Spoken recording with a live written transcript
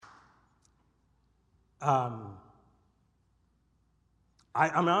Um,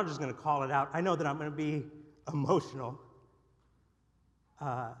 I'm just going to call it out. I know that I'm going to be emotional.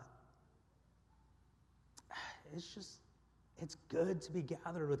 It's good to be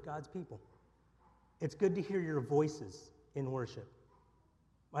gathered with God's people. It's good to hear your voices in worship.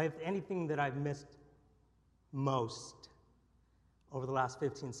 If anything that I've missed most over the last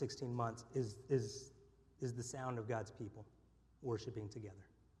 15, 16 months is the sound of God's people worshiping together.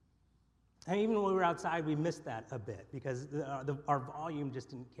 And even when we were outside, we missed that a bit because our volume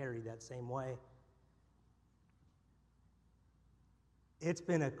just didn't carry that same way. It's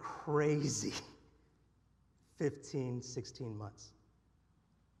been a crazy 15, 16 months.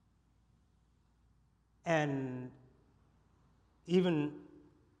 And even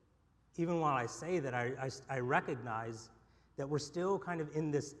while I say that, I recognize that we're still kind of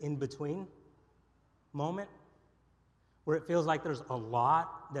in this in-between moment where it feels like there's a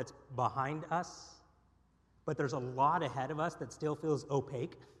lot that's behind us, but there's a lot ahead of us that still feels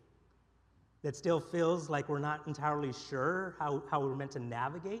opaque, that still feels like we're not entirely sure how we're meant to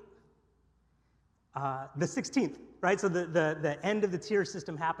navigate. The 16th, right? So the end of the tier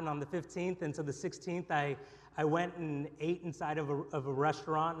system happened on the 15th, and so the 16th, I went and ate inside of a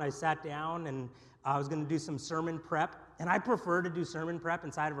restaurant, and I sat down, and I was going to do some sermon prep. And I prefer to do sermon prep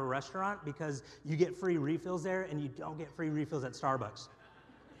inside of a restaurant because you get free refills there, and you don't get free refills at Starbucks.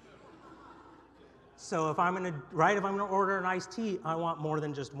 So if I'm going to order an iced tea, I want more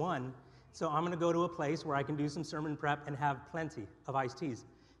than just one. So I'm going to go to a place where I can do some sermon prep and have plenty of iced teas.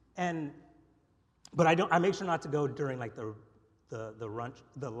 But I make sure not to go during like the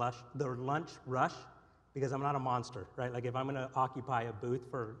lunch rush, because I'm not a monster, right? Like if I'm going to occupy a booth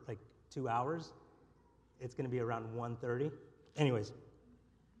for like 2 hours, it's going to be around 1:30. Anyways,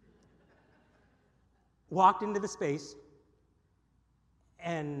 walked into the space,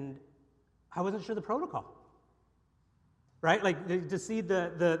 and I wasn't sure the protocol, right? Like to see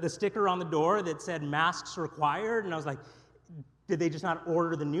the sticker on the door that said masks required, and I was like, did they just not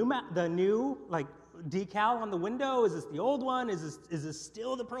order the new like decal on the window? Is this the old one? Is this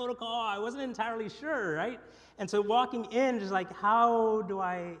still the protocol? I wasn't entirely sure, right? And so walking in, just like, how do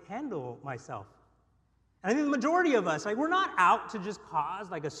I handle myself? And I think the majority of us, like, we're not out to just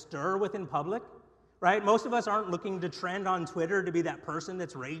cause like a stir within public, right? Most of us aren't looking to trend on Twitter to be that person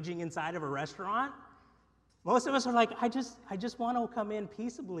that's raging inside of a restaurant. Most of us are like, I just want to come in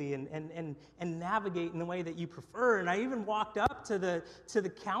peaceably and navigate in the way that you prefer. And I even walked up to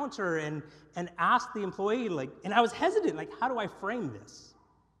the counter and asked the employee, like, and I was hesitant, like, how do I frame this?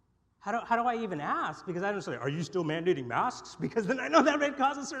 How do I even ask? Because I don't say, are you still mandating masks? Because then I know that might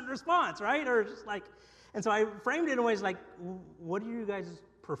cause a certain response, right? Or just like, and so I framed it in ways like, what are you guys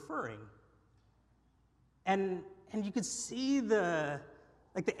preferring? And you could see the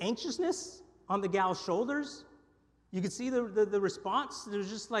anxiousness on the gal's shoulders. You could see the response. There was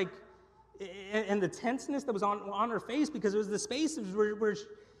just like, and the tenseness that was on her face, because it was the space where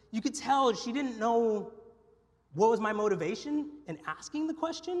you could tell she didn't know what was my motivation in asking the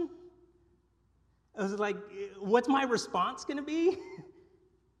question. I was like, what's my response going to be?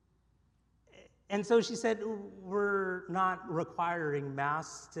 And so she said, we're not requiring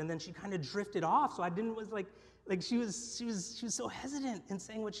masks, and then she kind of drifted off. So she was so hesitant in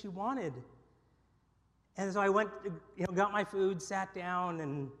saying what she wanted. And so I went, got my food, sat down,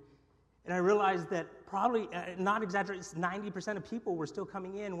 and I realized that probably, not exaggerating, 90% of people were still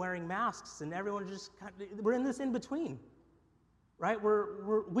coming in wearing masks, and everyone just we're in this in between, right?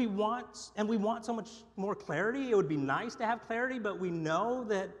 We want so much more clarity. It would be nice to have clarity, but we know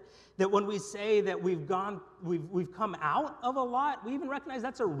that when we say that we've come out of a lot, we even recognize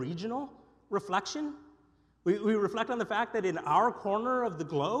that's a regional reflection. We reflect on the fact that in our corner of the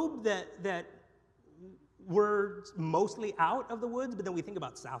globe that we're mostly out of the woods, but then we think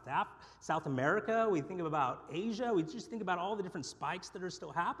about South America, we think about Asia, we just think about all the different spikes that are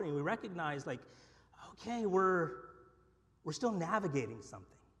still happening. We recognize, like, okay, we're still navigating something.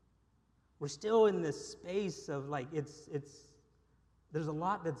 We're still in this space of, like, there's a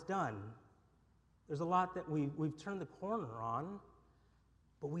lot that's done. There's a lot that we've turned the corner on,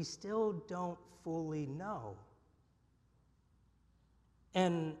 but we still don't fully know.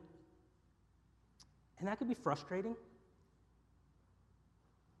 And that could be frustrating.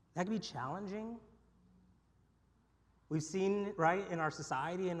 That could be challenging. We've seen, right, in our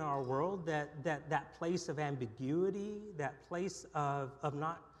society, in our world, that place of ambiguity, that place of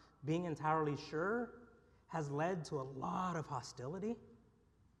not being entirely sure, has led to a lot of hostility.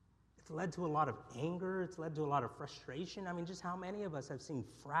 It's led to a lot of anger. It's led to a lot of frustration. I mean, just how many of us have seen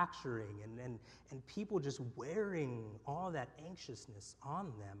fracturing and people just wearing all that anxiousness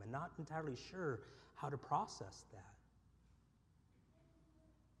on them and not entirely sure how to process that?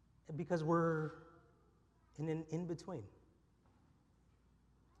 Because we're in an in-between.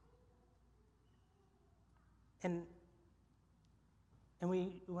 And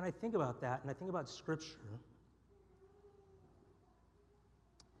when I think about that, and I think about Scripture,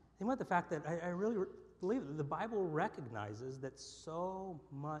 think about the fact that I really believe that the Bible recognizes that so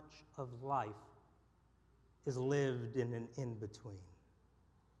much of life is lived in an in-between.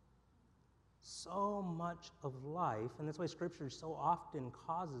 So much of life, and that's why Scripture so often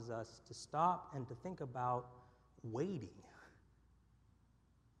causes us to stop and to think about waiting.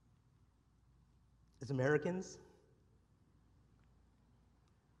 As Americans,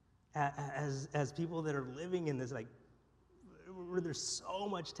 as people that are living in this, like, where there's so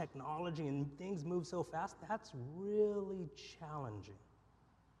much technology and things move so fast, that's really challenging.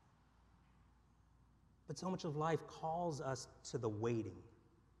 But so much of life calls us to the waiting.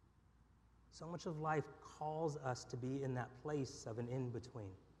 So much of life calls us to be in that place of an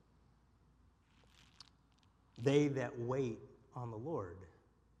in-between. They that wait on the Lord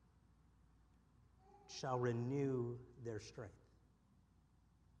shall renew their strength.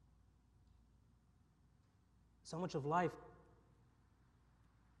 So much of life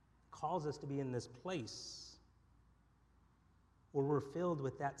calls us to be in this place where we're filled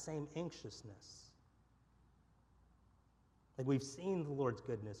with that same anxiousness. Like, we've seen the Lord's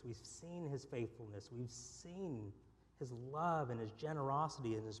goodness, we've seen his faithfulness, we've seen his love and his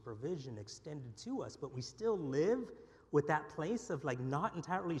generosity and his provision extended to us, but we still live with that place of, like, not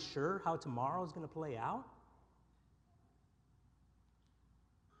entirely sure how tomorrow is going to play out.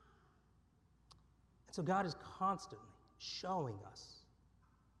 And so God is constantly showing us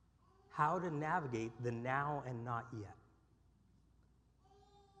how to navigate the now and not yet.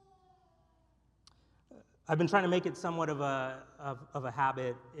 I've been trying to make it somewhat of a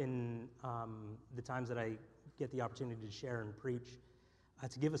habit in the times that I get the opportunity to share and preach,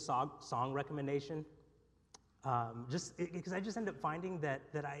 to give a song recommendation. Just because I just end up finding that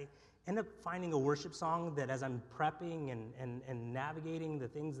I end up finding a worship song that, as I'm prepping and navigating the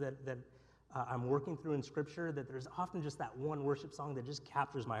things that I'm working through in Scripture, that there's often just that one worship song that just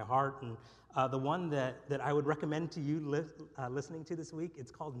captures my heart. And the one that I would recommend to you listening to this week,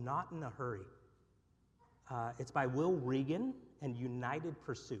 it's called Not in a Hurry. It's by Will Regan and United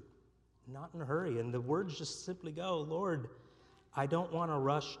Pursuit. Not in a hurry. And the words just simply go, Lord, I don't want to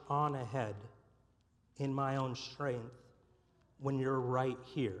rush on ahead in my own strength when you're right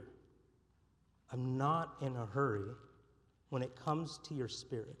here. I'm not in a hurry when it comes to your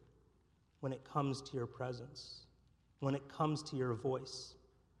Spirit, when it comes to your presence, when it comes to your voice.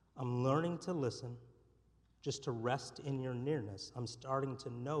 I'm learning to listen, just to rest in your nearness. I'm starting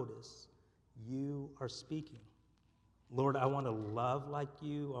to notice you are speaking. Lord, I want to love like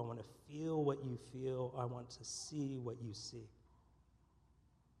you. I want to feel what you feel. I want to see what you see.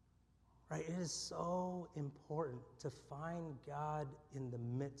 Right? It is so important to find God in the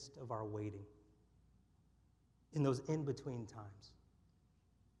midst of our waiting, in those in-between times.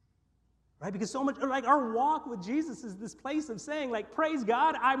 Right? Because so much, like, our walk with Jesus is this place of saying, like, praise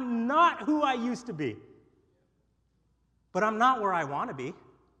God, I'm not who I used to be. But I'm not where I want to be.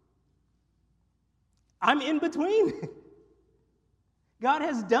 I'm in between. God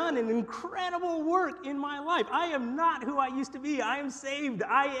has done an incredible work in my life. I am not who I used to be. I am saved.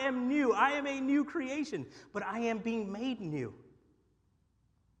 I am new. I am a new creation. But I am being made new.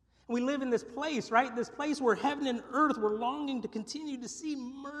 We live in this place, right? This place where heaven and earth we're longing to continue to see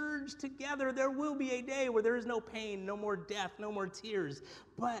merge together. There will be a day where there is no pain, no more death, no more tears.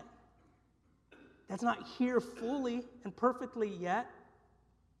 But that's not here fully and perfectly yet.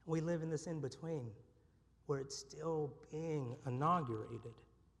 We live in this in-between where it's still being inaugurated.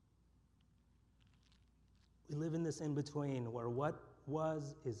 We live in this in-between where what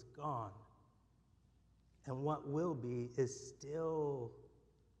was is gone and what will be is still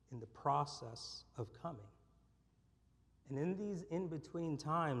in the process of coming. And in these in-between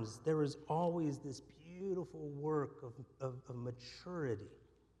times, there is always this beautiful work of maturity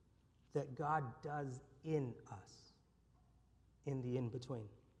that God does in us in the in-between.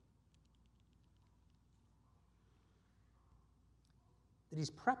 That he's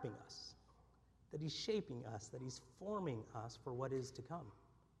prepping us, that he's shaping us, that he's forming us for what is to come.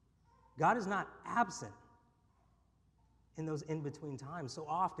 God is not absent in those in-between times. So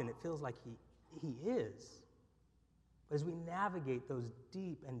often it feels like he is. But as we navigate those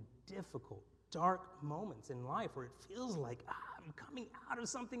deep and difficult dark moments in life where it feels like I'm coming out of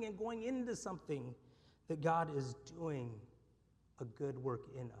something and going into something, that God is doing a good work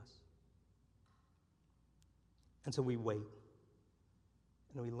in us. And so we wait,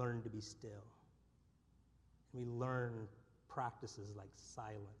 and we learn to be still. And we learn practices like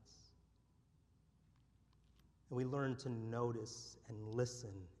silence. And we learn to notice and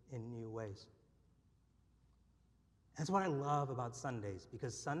listen in new ways. That's what I love about Sundays,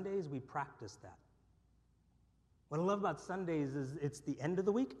 because Sundays we practice that. What I love about Sundays is it's the end of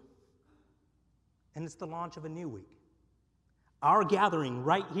the week, and it's the launch of a new week. Our gathering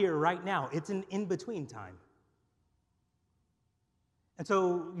right here, right now, it's an in-between time. And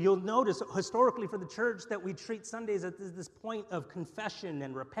so you'll notice historically for the church that we treat Sundays at this point of confession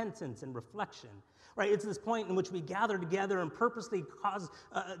and repentance and reflection. Right? It's this point in which we gather together and purposely cause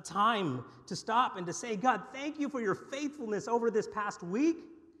time to stop and to say, God, thank you for your faithfulness over this past week.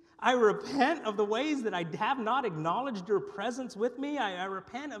 I repent of the ways that I have not acknowledged your presence with me. I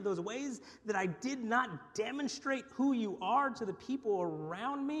repent of those ways that I did not demonstrate who you are to the people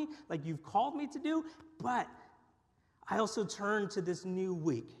around me like you've called me to do. But I also turn to this new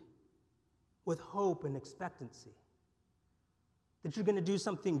week with hope and expectancy that you're going to do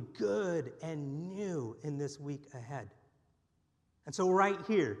something good and new in this week ahead. And so right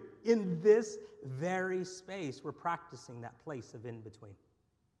here, in this very space, we're practicing that place of in-between.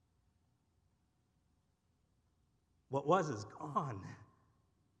 What was is gone.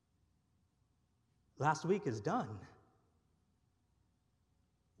 Last week is done.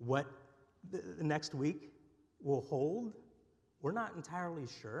 What the next week will hold, we're not entirely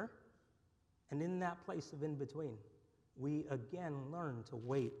sure. And in that place of in-between, we again learn to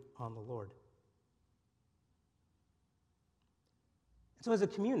wait on the Lord. And so as a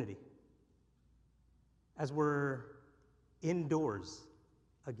community, as we're indoors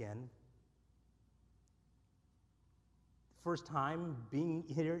again, first time being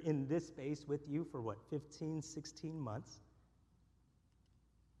here in this space with you for 15, 16 months,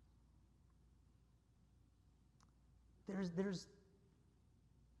 there's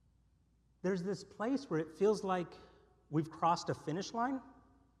this place where it feels like we've crossed a finish line,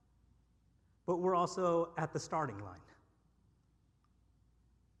 but we're also at the starting line.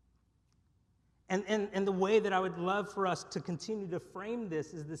 And the way that I would love for us to continue to frame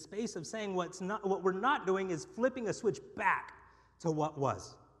this is the space of saying what we're not doing is flipping a switch back to what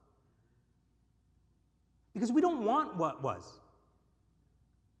was. Because we don't want what was.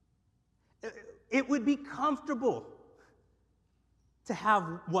 It would be comfortable to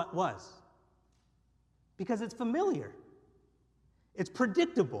have what was. Because it's familiar. It's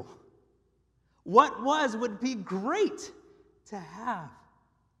predictable. What was would be great to have.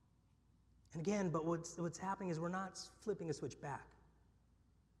 And again, but what's happening is we're not flipping a switch back.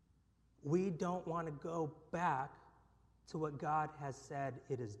 We don't want to go back to what God has said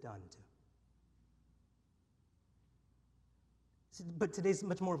it is done to. But today's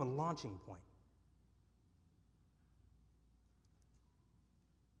much more of a launching point.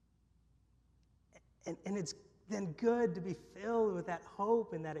 And it's then good to be filled with that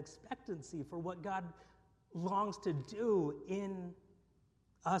hope and that expectancy for what God longs to do in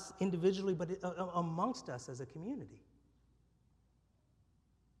us individually, but amongst us as a community.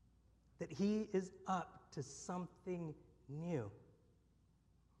 That he is up to something new.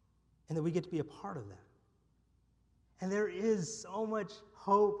 And that we get to be a part of that. And there is so much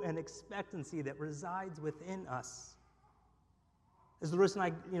hope and expectancy that resides within us. As Larissa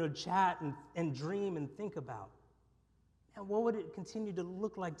and I, chat and dream and think about. And what would it continue to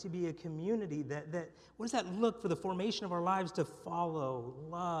look like to be a community that what does that look for the formation of our lives to follow,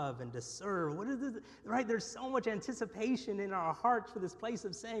 love, and to serve? What is it, right? There's so much anticipation in our hearts for this place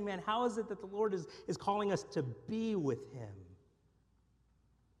of saying, man, how is it that the Lord is calling us to be with him?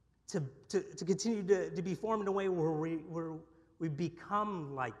 To continue to be formed in a way where we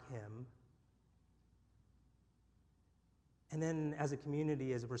become like him. And then as a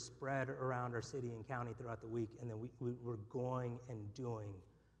community, as we're spread around our city and county throughout the week, and then we're going and doing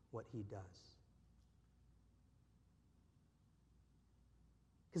what he does.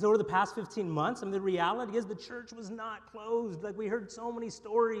 Because over the past 15 months, the reality is the church was not closed. Like we heard so many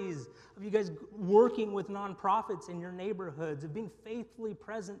stories of you guys working with nonprofits in your neighborhoods, of being faithfully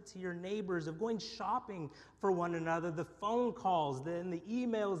present to your neighbors, of going shopping for one another, the phone calls, and the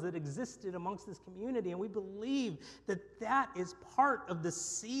emails that existed amongst this community. And we believe that that is part of the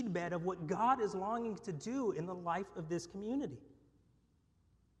seedbed of what God is longing to do in the life of this community.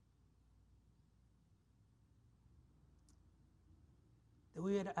 That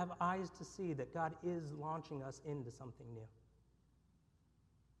we would have eyes to see that God is launching us into something new.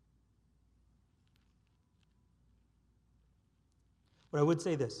 But I would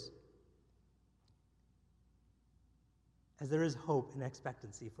say this. As there is hope and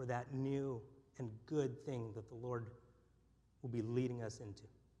expectancy for that new and good thing that the Lord will be leading us into.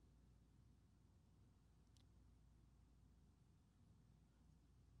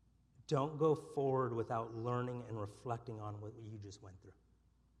 Don't go forward without learning and reflecting on what you just went through.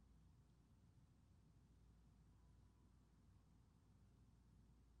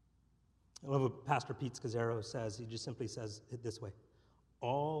 I love what Pastor Pete Scazzaro says. He just simply says it this way: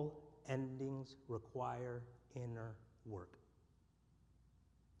 all endings require inner work.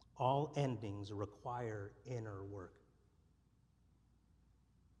 All endings require inner work.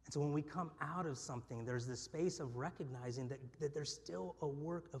 And so when we come out of something, there's this space of recognizing that there's still a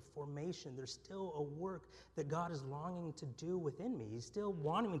work of formation. There's still a work that God is longing to do within me. He's still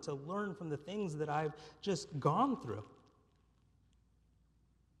wanting me to learn from the things that I've just gone through.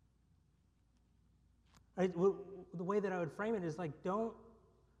 Right? The way that I would frame it is like, don't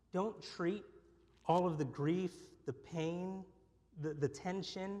treat all of the grief, the pain, the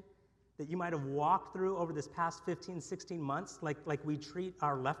tension that you might have walked through over this past 15, 16 months like we treat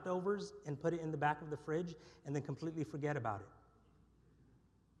our leftovers and put it in the back of the fridge and then completely forget about it.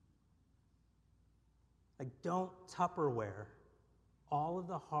 Like, don't Tupperware all of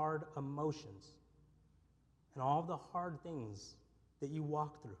the hard emotions and all of the hard things that you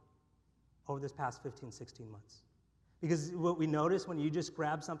walked through over this past 15, 16 months. Because what we notice when you just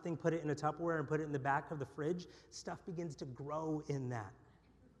grab something, put it in a Tupperware, and put it in the back of the fridge, stuff begins to grow in that.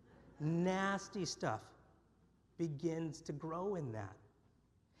 Nasty stuff begins to grow in that.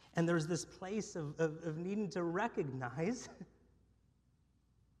 And there's this place of needing to recognize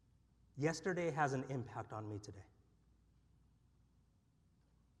yesterday has an impact on me today.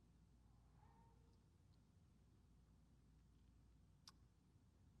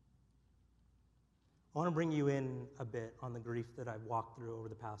 I want to bring you in a bit on the grief that I've walked through over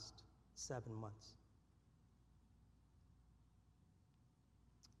the past 7 months.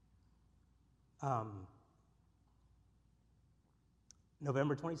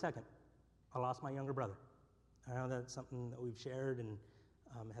 November 22nd, I lost my younger brother. I know that's something that we've shared and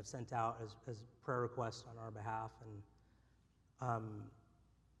have sent out as prayer requests on our behalf.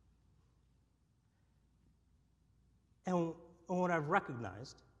 And what I've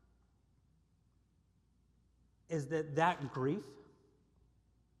recognized is that grief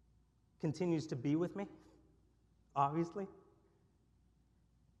continues to be with me, obviously.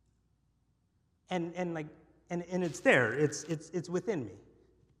 And it's there. It's within me.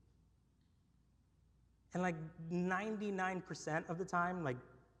 And like 99% of the time,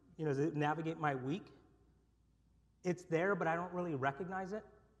 to navigate my week, it's there, but I don't really recognize it.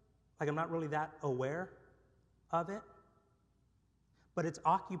 Like, I'm not really that aware of it. But it's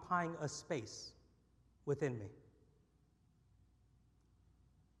occupying a space within me.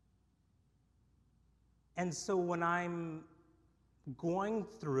 And so when I'm going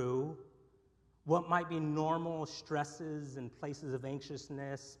through what might be normal stresses and places of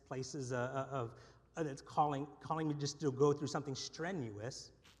anxiousness, places of that's calling me just to go through something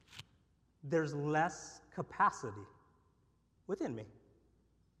strenuous, there's less capacity within me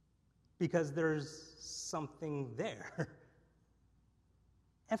because there's something there.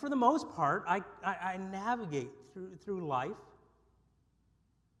 And for the most part, I navigate through life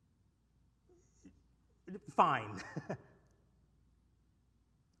fine.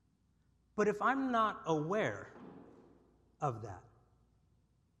 But if I'm not aware of that,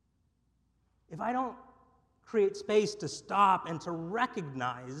 if I don't create space to stop and to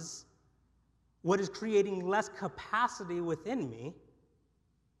recognize what is creating less capacity within me,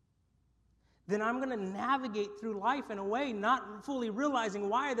 then I'm going to navigate through life in a way not fully realizing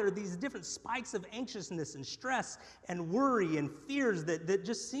why there are these different spikes of anxiousness and stress and worry and fears that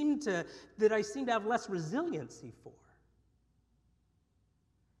I seem to have less resiliency for.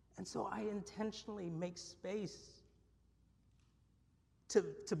 And so I intentionally make space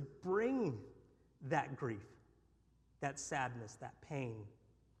to bring that grief, that sadness, that pain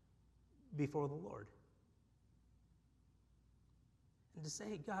before the Lord. And to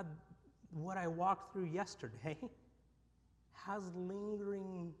say, God, what I walked through yesterday has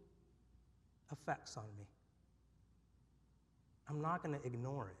lingering effects on me. I'm not going to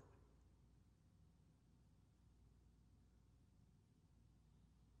ignore it.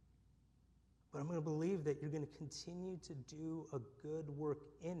 But I'm going to believe that you're going to continue to do a good work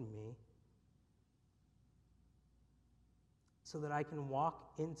in me so that I can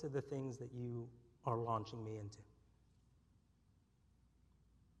walk into the things that you are launching me into.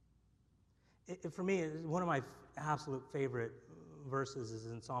 For me, one of my absolute favorite verses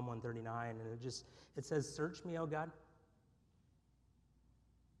is in Psalm 139, and it says, "Search me, O God,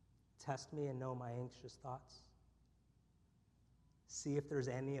 Test me and know my anxious thoughts. See if there's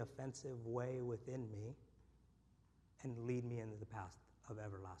any offensive way within me, and lead me into the path of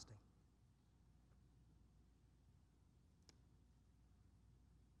everlasting.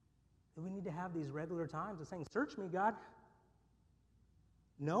 We need to have these regular times of saying, search me, God.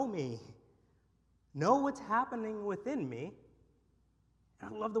 Know me. Know what's happening within me.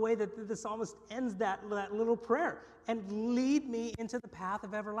 And I love the way that the psalmist ends that little prayer. And lead me into the path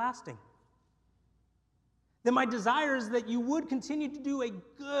of everlasting. Then my desire is that you would continue to do a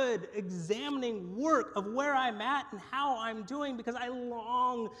good examining work of where I'm at and how I'm doing, because I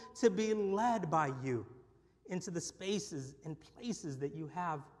long to be led by you into the spaces and places that you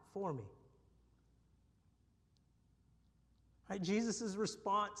have for me. Right? Jesus'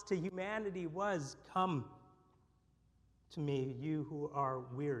 response to humanity was, come to me, you who are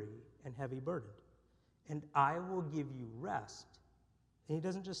weary and heavy burdened, and I will give you rest. And he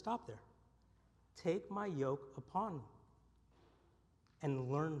doesn't just stop there. Take my yoke upon me and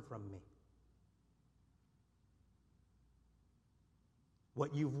learn from me.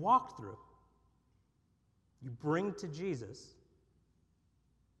 What you've walked through, you bring to Jesus.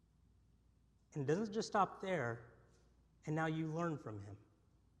 And it doesn't just stop there, and now you learn from him.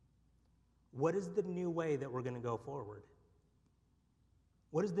 What is the new way that we're going to go forward?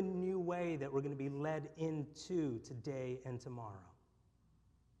 What is the new way that we're going to be led into today and tomorrow?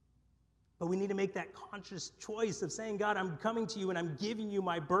 But we need to make that conscious choice of saying, God, I'm coming to you and I'm giving you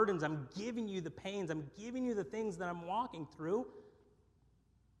my burdens. I'm giving you the pains. I'm giving you the things that I'm walking through.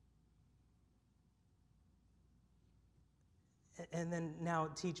 And then now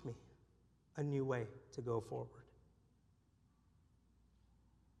teach me a new way to go forward.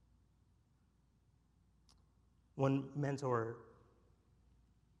 One mentor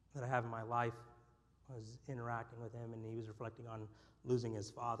that I have in my life, I was interacting with him, and he was reflecting on losing his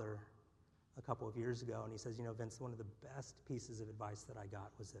father a couple of years ago, and he says, Vince, one of the best pieces of advice that I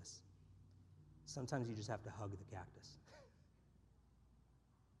got was this. Sometimes you just have to hug the cactus.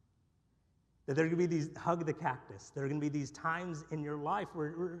 That there are going to be these, hug the cactus. There are going to be these times in your life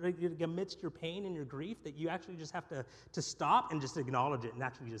where amidst your pain and your grief that you actually just have to stop and just acknowledge it and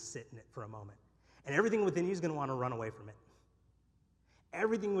actually just sit in it for a moment. And everything within you is going to want to run away from it.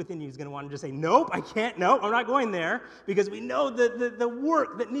 Everything within you is going to want to just say, nope, I can't, nope, I'm not going there, because we know the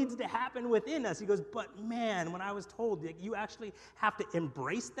work that needs to happen within us. He goes, but man, when I was told that you actually have to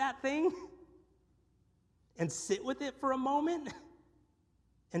embrace that thing and sit with it for a moment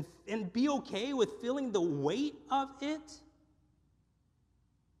and be okay with feeling the weight of it,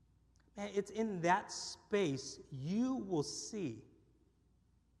 man, it's in that space you will see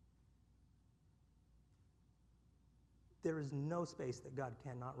there is no space that God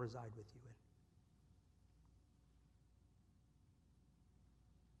cannot reside with you in.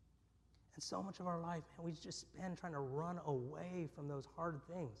 And so much of our life, man, we just spend trying to run away from those hard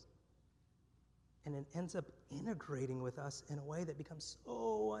things. And it ends up integrating with us in a way that becomes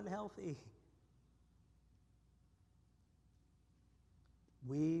so unhealthy.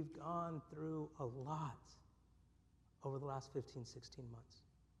 We've gone through a lot over the last 15, 16 months.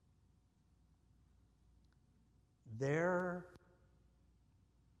 There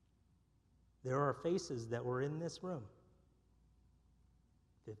are faces that were in this room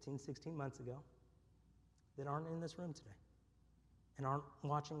 15, 16 months ago that aren't in this room today and aren't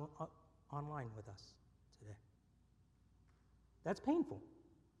watching online with us today. That's painful.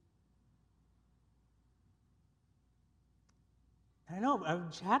 And I know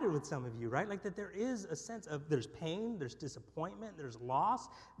I've chatted with some of you, right? Like that there is a sense of there's pain, there's disappointment, there's loss,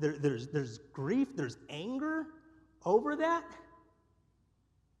 there's grief, there's anger over that.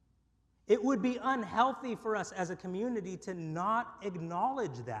 It would be unhealthy for us as a community to not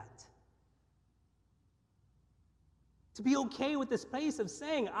acknowledge that. To be okay with the space of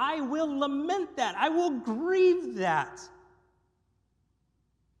saying, I will lament that. I will grieve that.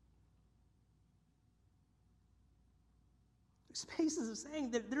 Spaces of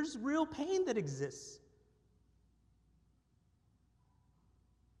saying that there's real pain that exists.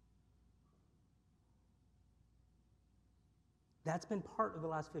 That's been part of the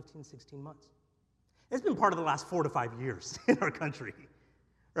last 15, 16 months. It's been part of the last 4 to 5 years in our country,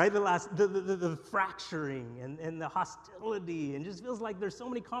 right? The fracturing and the hostility, and just feels like there's so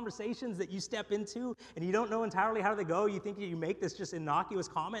many conversations that you step into and you don't know entirely how they go. You think you make this just innocuous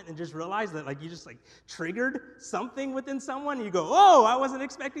comment and just realize that like you just like triggered something within someone. And you go, oh, I wasn't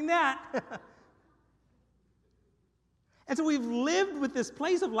expecting that. And so we've lived with this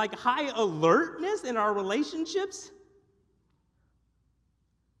place of like high alertness in our relationships.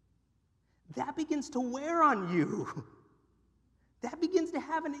 That begins to wear on you. that begins to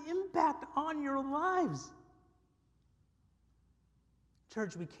have an impact on your lives.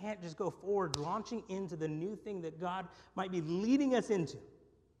 Church, we can't just go forward launching into the new thing that God might be leading us into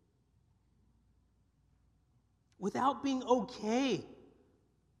without being okay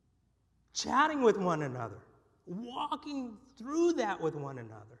chatting with one another, walking through that with one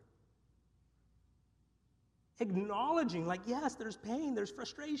another, acknowledging, like, yes, there's pain, there's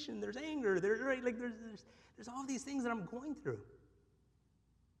frustration, there's anger, there's all these things that I'm going through.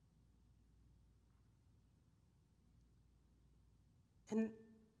 And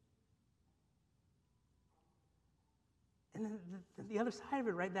then the other side of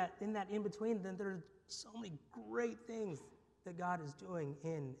it, right, that in between, then there's so many great things that God is doing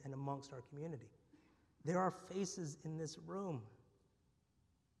in and amongst our community. There are faces in this room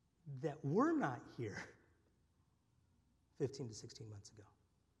that were not here 15 to 16 months ago.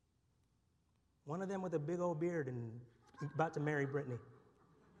 One of them with a big old beard and about to marry Brittany.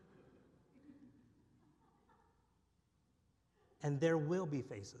 And there will be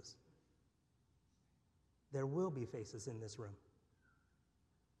faces. There will be faces in this room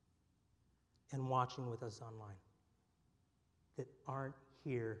and watching with us online that aren't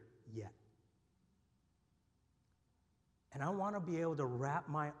here yet. And I want to be able to wrap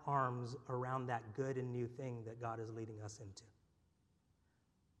my arms around that good and new thing that God is leading us into.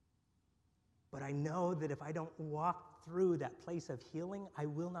 But I know that if I don't walk through that place of healing, I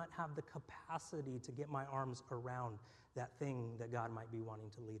will not have the capacity to get my arms around that thing that God might be wanting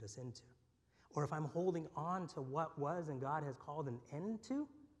to lead us into. Or if I'm holding on to what was and God has called an end to,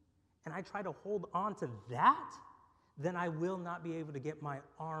 and I try to hold on to that, then I will not be able to get my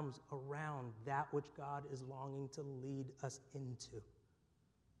arms around that which God is longing to lead us into.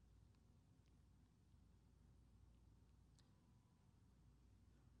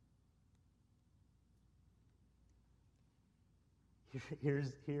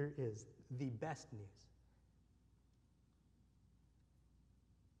 Here is the best news.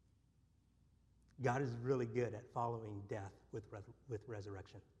 God is really good at following death with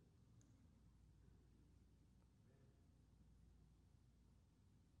resurrection.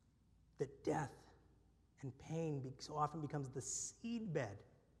 That death and pain so often becomes the seedbed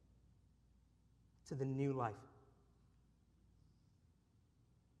to the new life.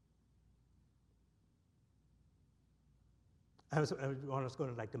 I want us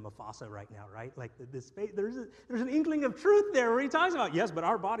going to Mufasa right now, right? Like this space, there's an inkling of truth there where he talks about, yes, but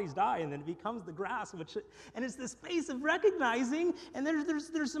our bodies die, and then it becomes the grass, and it's this space of recognizing, and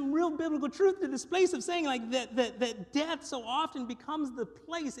there's some real biblical truth to this place of saying like that death so often becomes the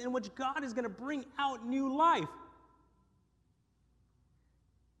place in which God is going to bring out new life.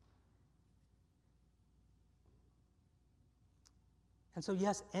 And so,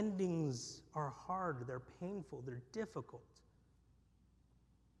 yes, endings are hard, they're painful, they're difficult.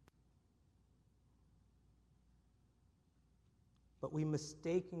 But we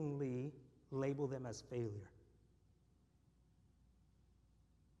mistakenly label them as failure.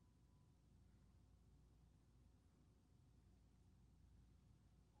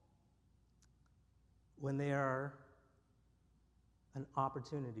 When they are an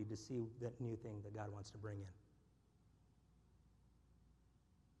opportunity to see that new thing that God wants to bring in.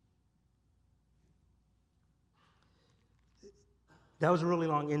 That was a really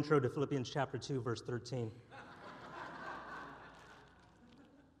long intro to Philippians chapter 2, verse 13.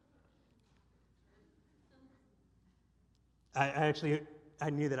 I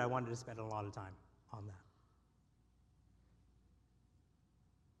knew that I wanted to spend a lot of time on that.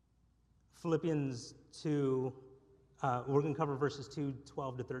 Philippians 2, we're going to cover verses 2,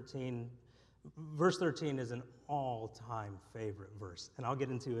 12 to 13. Verse 13 is an all-time favorite verse, and I'll get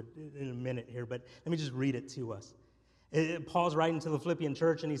into it in a minute here, but let me just read it to us. Paul's writing to the Philippian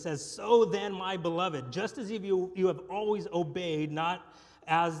church, and he says, "So then, my beloved, just as if you have always obeyed, not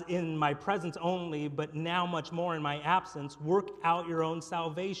as in my presence only, but now much more in my absence, work out your own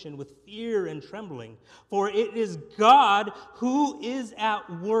salvation with fear and trembling. For it is God who is at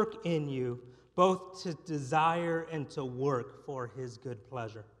work in you, both to desire and to work for his good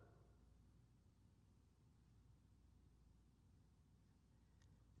pleasure."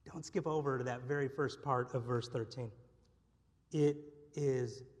 Don't skip over to that very first part of verse 13. It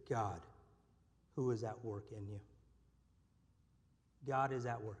is God who is at work in you. God is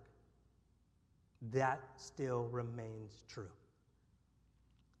at work. That still remains true.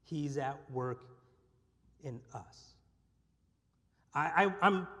 He's at work in us.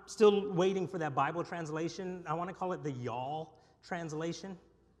 I'm still waiting for that Bible translation. I want to call it the y'all translation.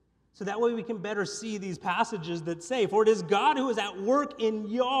 So that way we can better see these passages that say, "For it is God who is at work in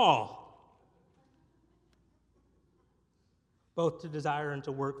y'all." both to desire and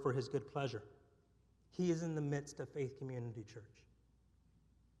to work for his good pleasure. He is in the midst of Faith Community Church,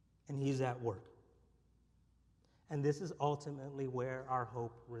 and he's at work. And this is ultimately where our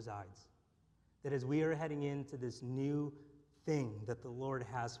hope resides. That as we are heading into this new thing that the Lord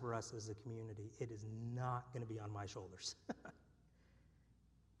has for us as a community, it is not going to be on my shoulders.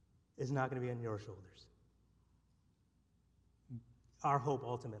 It's not going to be on your shoulders. Our hope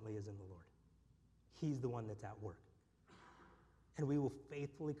ultimately is in the Lord. He's the one that's at work. And we will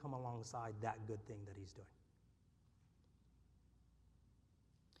faithfully come alongside that good thing that he's doing.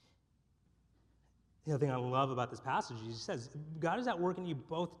 The other thing I love about this passage is he says, God is at work in you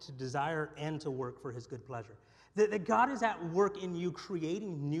both to desire and to work for his good pleasure. That God is at work in you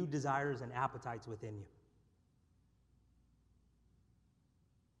creating new desires and appetites within you.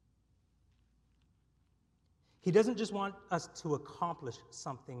 He doesn't just want us to accomplish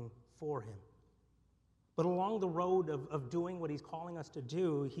something for him. But along the road of doing what he's calling us to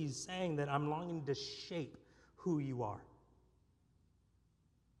do, he's saying that I'm longing to shape who you are.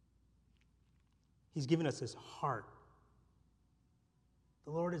 He's given us his heart.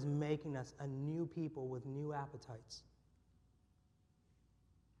 The Lord is making us a new people with new appetites.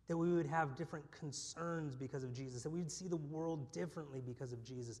 That we would have different concerns because of Jesus. That we would see the world differently because of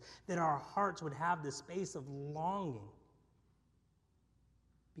Jesus. That our hearts would have this space of longing.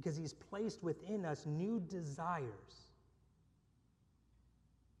 Because he's placed within us new desires.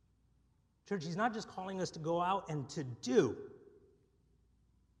 Church, he's not just calling us to go out and to do,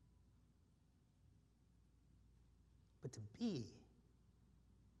 but to be.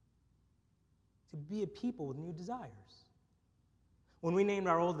 To be a people with new desires. When we named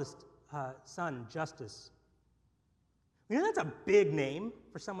our oldest son Justice, you know that's a big name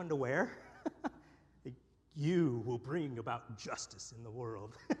for someone to wear. You will bring about justice in the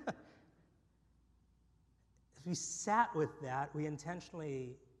world. As we sat with that, we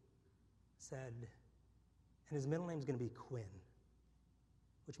intentionally said, and his middle name is going to be Quinn,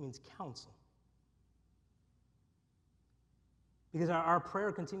 which means counsel. Because our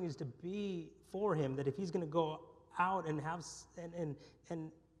prayer continues to be for him that if he's going to go out and have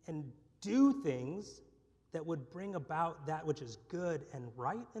and do things that would bring about that which is good and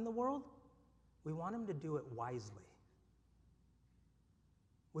right in the world, we want him to do it wisely.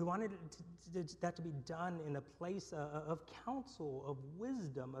 We wanted that to be done in a place of counsel, of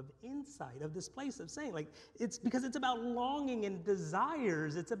wisdom, of insight, of this place of saying, like, it's because it's about longing and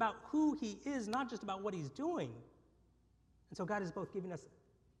desires. It's about who he is, not just about what he's doing. And so God is both giving us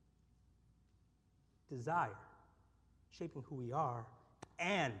desire, shaping who we are,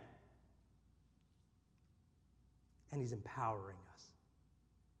 and he's empowering us.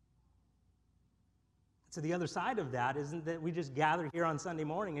 So the other side of that isn't that we just gather here on Sunday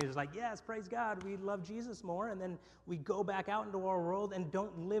morning and it's like, yes, praise God, we love Jesus more, and then we go back out into our world and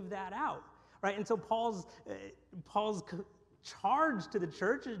don't live that out, right? And so Paul's charge to the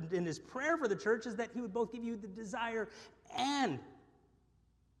church and his prayer for the church is that he would both give you the desire and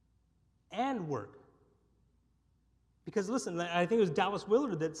work. Because listen, I think it was Dallas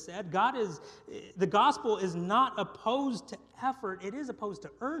Willard that said, the gospel is not opposed to effort, it is opposed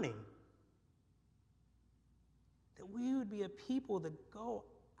to earning. That we would be a people that go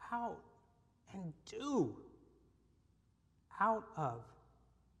out and do out of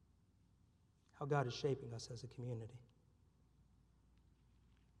how God is shaping us as a community.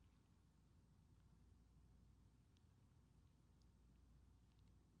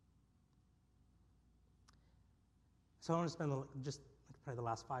 So I want to spend just probably the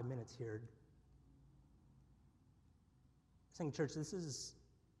last 5 minutes here saying, church, this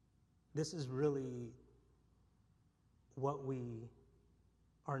is really what we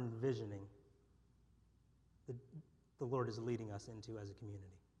are envisioning that the Lord is leading us into as a community.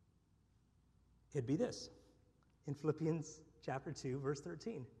 It'd be this, in Philippians chapter 2, verse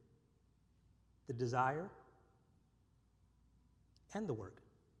 13. The desire and the work.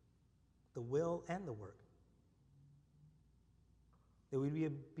 The will and the work. That we'd be a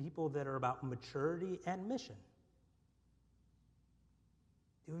people that are about maturity and mission.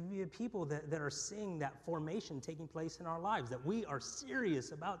 It would be a people that are seeing that formation taking place in our lives, that we are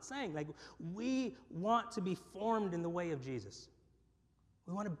serious about saying, like, we want to be formed in the way of Jesus.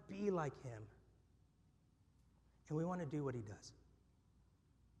 We want to be like him. And we want to do what he does.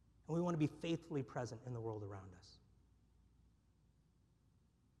 And we want to be faithfully present in the world around us.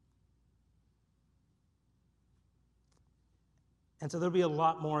 And so there'll be a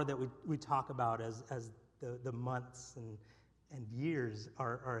lot more that we talk about as the months and years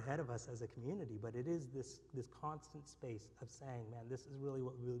are ahead of us as a community, but it is this constant space of saying, man, this is really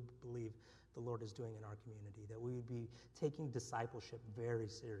what we believe the Lord is doing in our community, that we would be taking discipleship very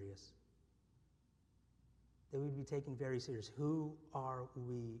serious. That we'd be taking very serious. Who are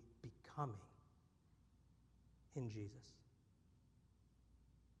we becoming in Jesus?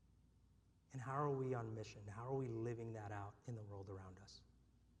 And how are we on mission? How are we living that out in the world around us?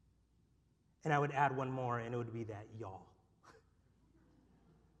 And I would add one more, and it would be that y'all.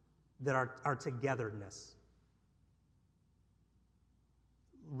 That our togetherness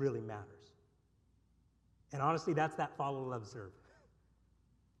really matters. And honestly, that's that follow, love, serve.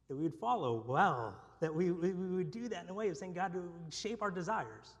 That we would follow well, that we would do that in a way of saying, God, to shape our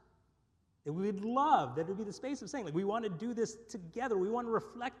desires. That we would love, that it would be the space of saying, like, we want to do this together. We want to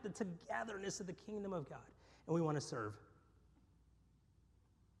reflect the togetherness of the kingdom of God. And we want to serve.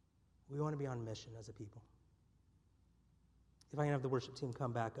 We want to be on mission as a people. If I can have the worship team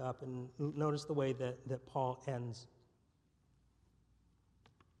come back up, and notice the way that Paul ends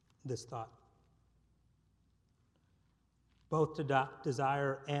this thought. Both to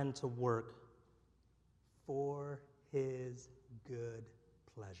desire and to work for his good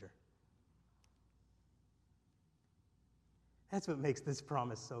pleasure. That's what makes this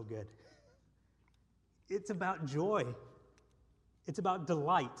promise so good. It's about joy. It's about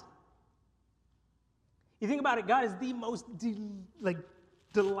delight. You think about it, God is the most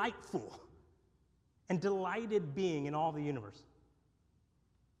delightful and delighted being in all the universe.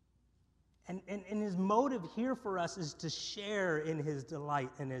 And his motive here for us is to share in his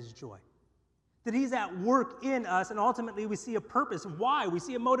delight and his joy. That he's at work in us, and ultimately we see a purpose. Why? We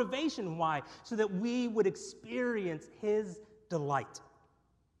see a motivation. Why? So that we would experience his delight.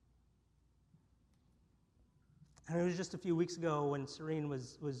 And it was just a few weeks ago when Serene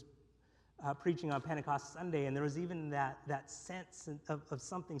was preaching on Pentecost Sunday, and there was even that sense of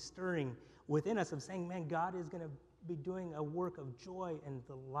something stirring within us of saying, man, God is going to be doing a work of joy and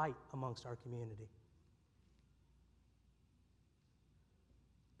delight amongst our community.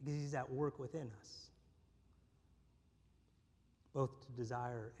 Because he's at work within us, both to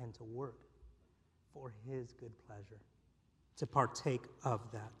desire and to work for his good pleasure, to partake of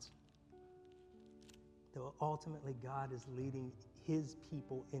that. That what ultimately God is leading his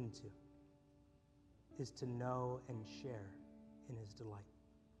people into is to know and share in his delight.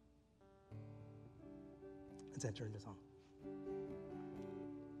 Let's enter into song.